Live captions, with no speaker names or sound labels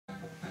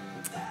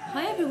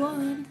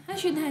everyone,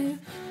 as you know,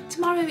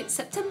 tomorrow it's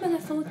September the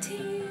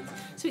 14th,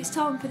 so it's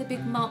time for the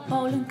big Marc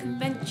Bolan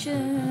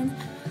convention,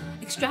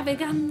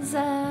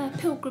 extravaganza,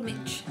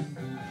 pilgrimage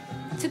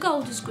to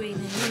Golders Green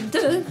in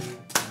London.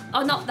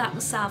 Oh, not that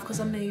myself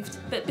because I moved,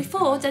 but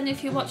before, I don't know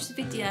if you watched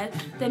the video,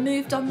 they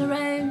moved on their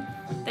own,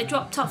 they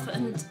dropped off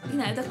and, you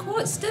know, they're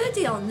quite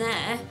sturdy on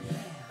there,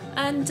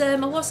 and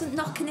I wasn't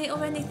knocking it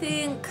or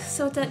anything,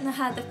 so I don't know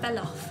how they fell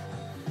off,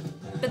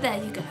 but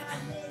there you go.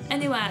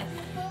 Anyway,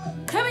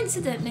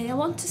 coincidentally, I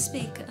want to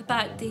speak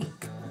about the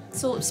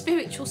sort of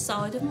spiritual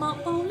side of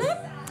Marc Bolan.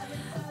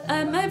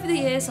 Over the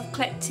years, I've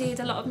collected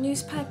a lot of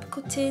newspaper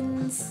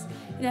cuttings.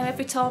 You know,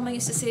 every time I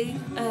used to see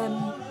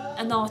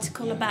an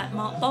article about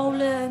Marc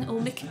Bolan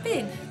or Mickey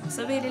Finn,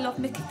 so I really love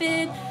Mickey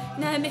Finn.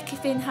 You know, Mickey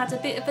Finn had a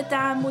bit of a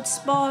downward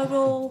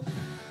spiral,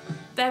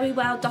 very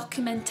well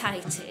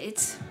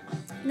documented.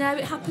 You know,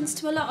 it happens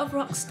to a lot of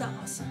rock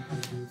stars.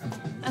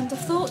 And I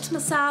thought to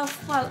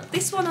myself, well,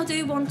 this one I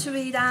do want to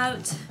read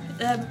out,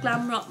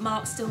 Glam Rock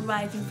Mark Still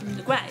Raving from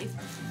the Grave,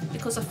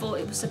 because I thought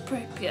it was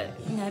appropriate,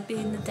 you know,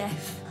 being the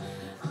death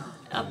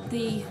of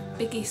the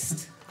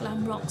biggest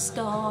glam rock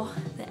star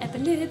that ever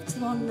lived,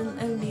 one and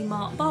only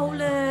Marc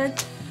Bolan,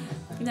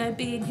 you know,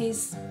 being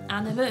his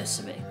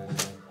anniversary.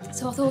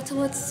 So I thought I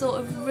would sort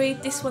of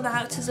read this one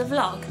out as a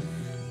vlog,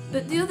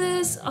 but the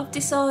others I've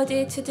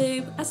decided to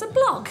do as a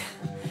blog.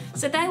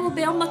 So they will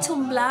be on my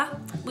Tumblr,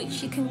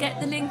 which you can get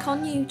the link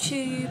on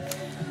YouTube.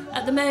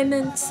 At the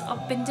moment,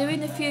 I've been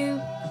doing a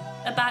few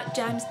about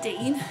James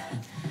Dean,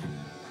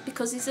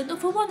 because he's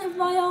another one of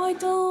my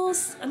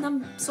idols, and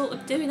I'm sort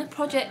of doing a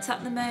project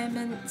at the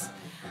moment.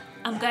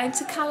 I'm going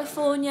to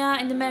California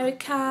in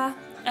America.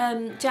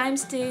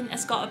 James Dean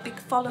has got a big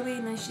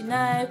following, as you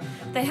know.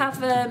 They have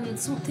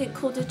something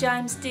called a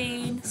James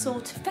Dean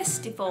sort of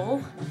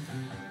festival.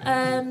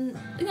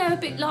 You know, a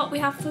bit like we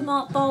have for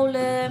Marc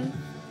Bolan.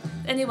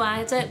 Anyway,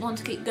 I don't want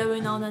to keep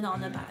going on and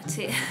on about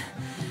it.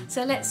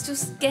 So let's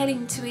just get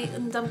into it,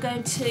 and I'm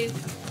going to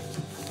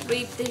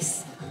read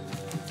this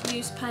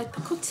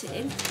newspaper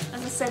cutting.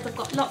 As I said, I've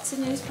got lots of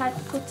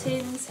newspaper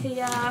cuttings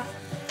here.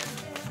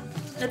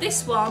 Now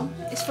this one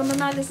is from a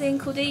magazine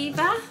called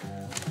Eva.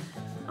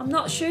 I'm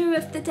not sure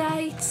of the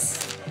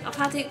dates. I've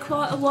had it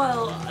quite a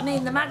while. I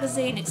mean, the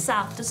magazine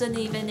itself doesn't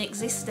even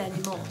exist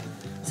anymore,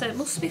 so it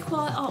must be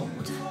quite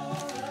old.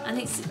 And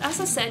it's, as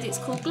I said, it's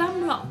called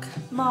Glam Rock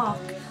Mark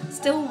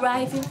Still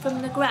Raving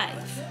from the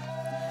Grave.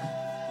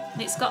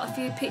 And it's got a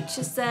few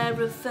pictures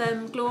there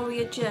of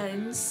Gloria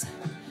Jones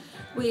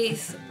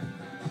with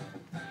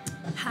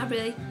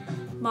Harry,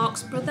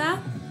 Mark's brother,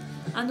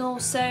 and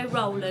also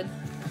Roland,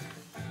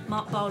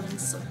 Marc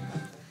Bolan's son.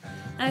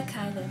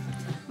 Okay then,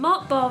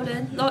 Marc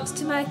Bolan likes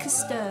to make a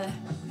stir,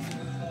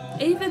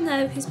 even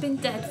though he's been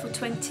dead for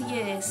 20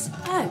 years.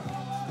 Oh,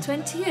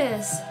 20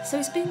 years, so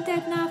he's been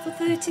dead now for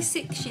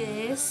 36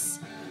 years.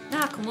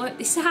 Now I can work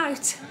this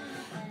out.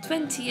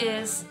 20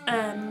 years,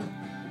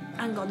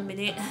 hang on a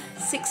minute,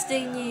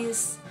 16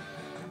 years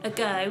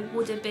ago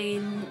would have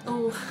been,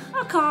 oh,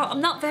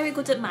 I'm not very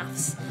good at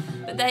maths,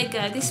 but there you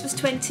go, this was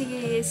 20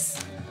 years.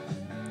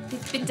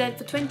 He's been dead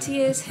for 20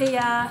 years here,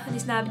 and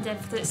he's now been dead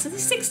for 30, so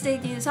he's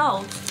 16 years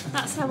old.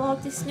 That's how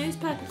old this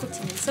newspaper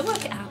cutting is, so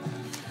work it out.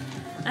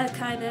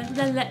 Okay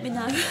then let me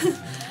know.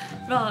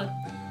 Right,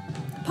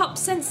 pop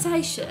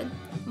sensation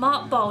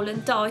Marc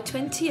Bolan died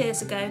 20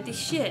 years ago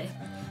this year,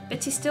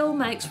 but he still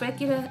makes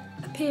regular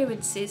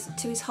appearances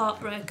to his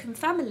heartbroken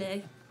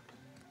family.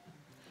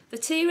 The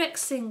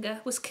T-Rex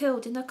singer was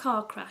killed in a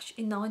car crash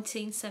in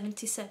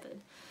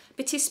 1977,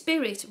 but his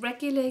spirit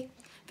regularly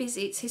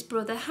visits his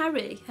brother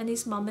Harry and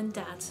his mum and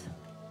dad.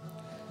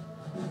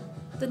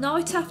 The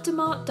night after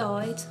Mark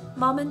died,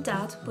 Mum and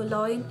Dad were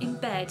lying in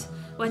bed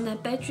when their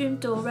bedroom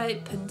door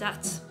opened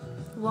at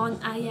 1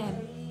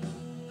 AM,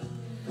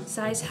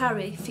 says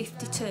Harry,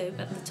 52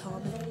 at the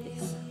time of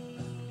this,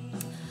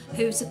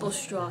 who's a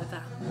bus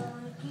driver.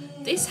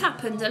 This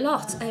happened a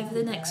lot over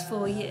the next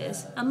 4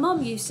 years, and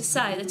Mum used to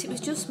say that it was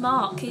just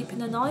Mark keeping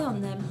an eye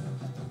on them.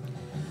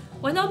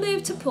 When I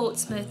moved to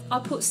Portsmouth, I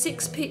put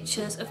 6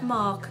 pictures of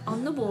Mark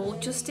on the wall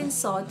just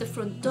inside the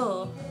front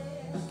door.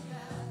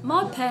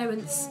 My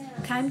parents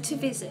came to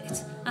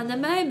visit, and the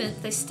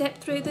moment they stepped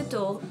through the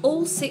door,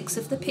 all 6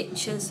 of the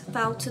pictures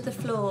fell to the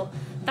floor.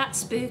 That's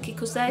spooky,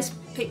 because those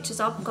pictures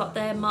I've got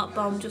there, Marc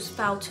Bolan, just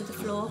fell to the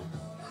floor.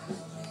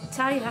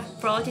 Tell ya,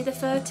 Friday the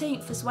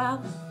 13th as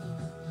well.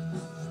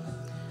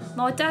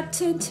 My dad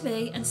turned to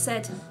me and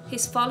said,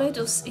 "He's followed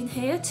us in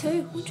here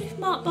too. Wonder if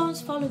Marc Bolan's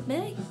followed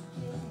me."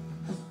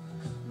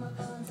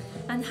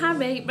 And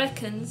Harry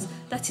reckons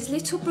that his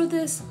little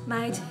brothers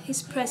made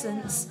his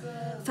presence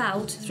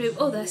felt through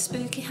other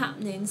spooky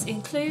happenings,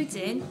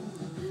 including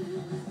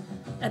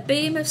a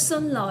beam of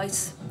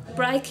sunlight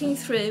breaking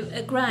through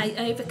a grey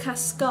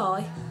overcast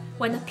sky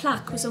when a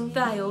plaque was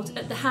unveiled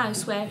at the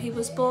house where he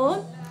was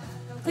born.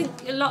 I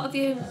think a lot of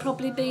you have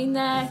probably been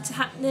there to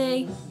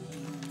Hackney.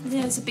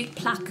 There's a big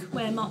plaque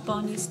where Marc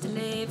Bolan used to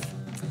live.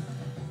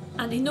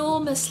 An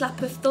enormous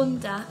slap of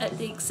thunder at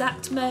the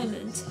exact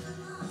moment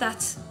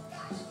that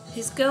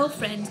His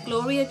girlfriend,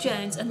 Gloria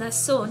Jones, and their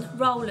son,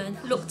 Roland,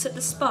 looked at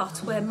the spot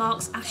where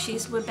Marc's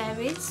ashes were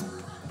buried.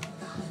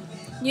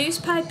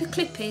 Newspaper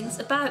clippings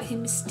about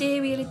him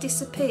mysteriously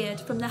disappeared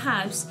from the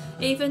house,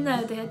 even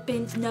though there had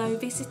been no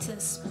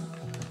visitors.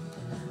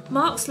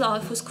 Marc's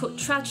life was cut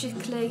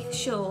tragically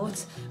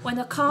short when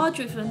a car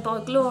driven by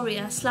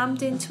Gloria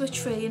slammed into a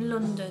tree in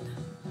London.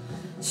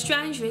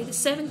 Strangely, the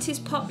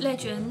 70s pop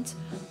legend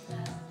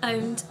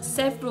owned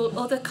several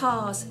other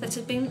cars that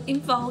had been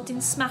involved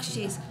in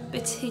smashes,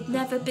 but he'd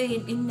never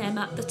been in them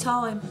at the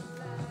time.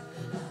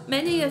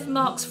 Many of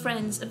Marc's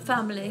friends and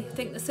family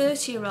think the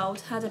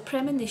 30-year-old had a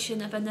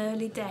premonition of an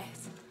early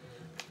death.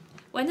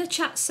 When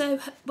chat show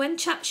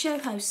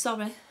host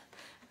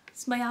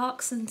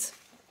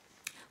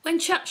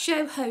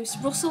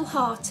Russell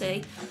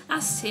Harty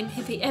asked him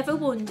if he ever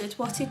wondered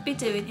what he'd be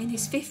doing in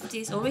his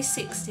 50s or his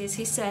 60s,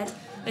 he said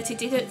that he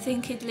didn't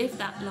think he'd live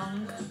that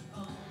long.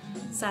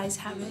 Says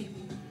Harry.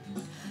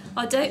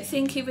 I don't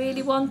think he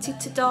really wanted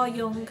to die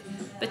young,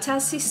 but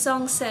as his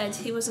song said,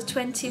 he was a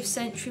 20th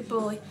century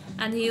boy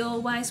and he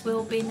always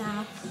will be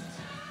now.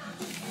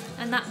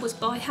 And that was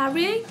by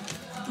Harry,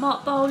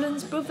 Marc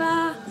Bolan's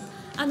brother.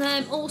 And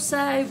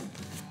also,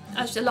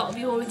 as a lot of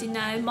you already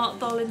know, Marc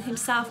Bolan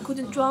himself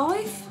couldn't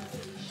drive.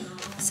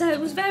 So it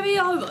was very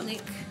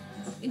ironic,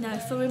 you know,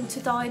 for him to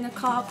die in a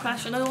car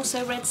crash. And I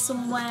also read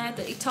somewhere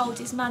that he told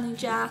his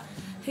manager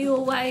he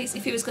always,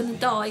 if he was going to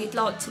die, he'd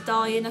like to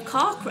die in a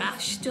car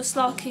crash, just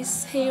like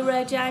his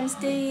hero James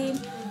Dean.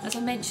 As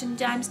I mentioned,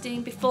 James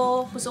Dean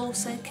before was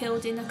also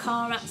killed in a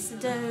car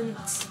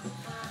accident.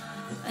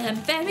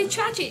 Very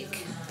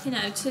tragic, you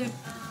know, to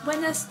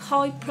when a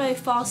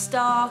high-profile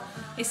star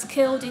is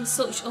killed in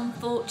such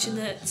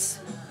unfortunate,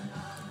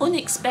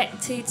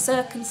 unexpected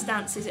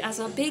circumstances, it has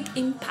a big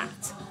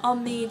impact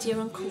on media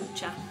and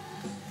culture,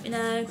 you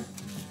know.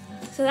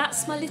 So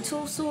that's my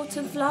little sort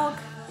of vlog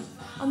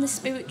on the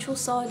spiritual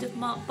side of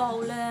Marc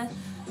Bolan.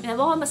 You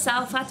know, I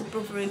myself had a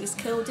brother who was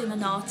killed in an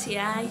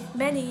RTA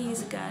many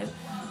years ago.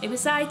 He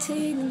was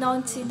 18 in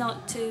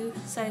 1992,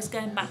 so it's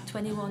going back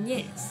 21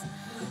 years.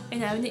 You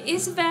know, and it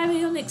is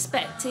very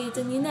unexpected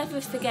and you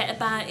never forget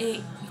about it.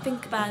 You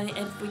think about it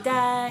every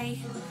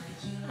day.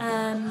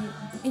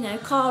 You know,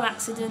 car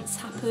accidents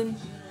happen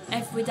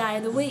every day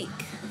of the week.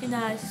 You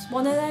know, it's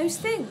one of those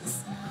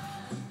things.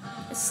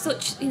 It's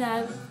such, you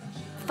know,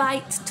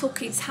 fate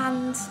took its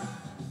hand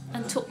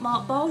and took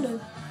Marc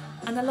Bolan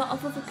and a lot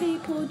of other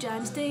people,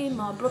 James Dean,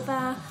 my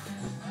brother.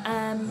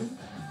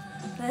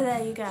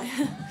 There you go.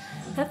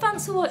 So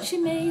thanks for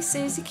watching me,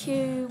 Susie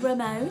Q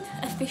Ramone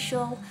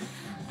official,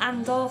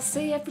 and I'll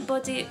see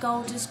everybody at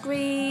Golders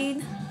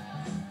Green.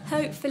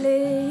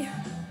 Hopefully,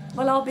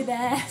 well, I'll be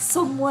there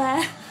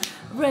somewhere,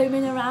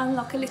 roaming around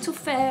like a little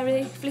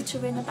fairy,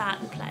 flittering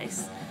about the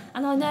place.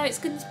 And I know it's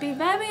going to be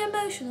very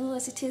emotional,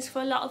 as it is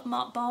for a lot of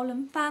Marc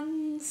Bolan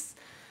fans.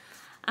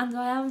 And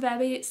I am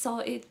very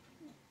excited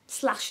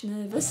 /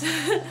 nervous.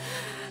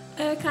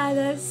 Okay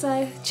then,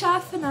 so ciao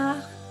for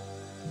now.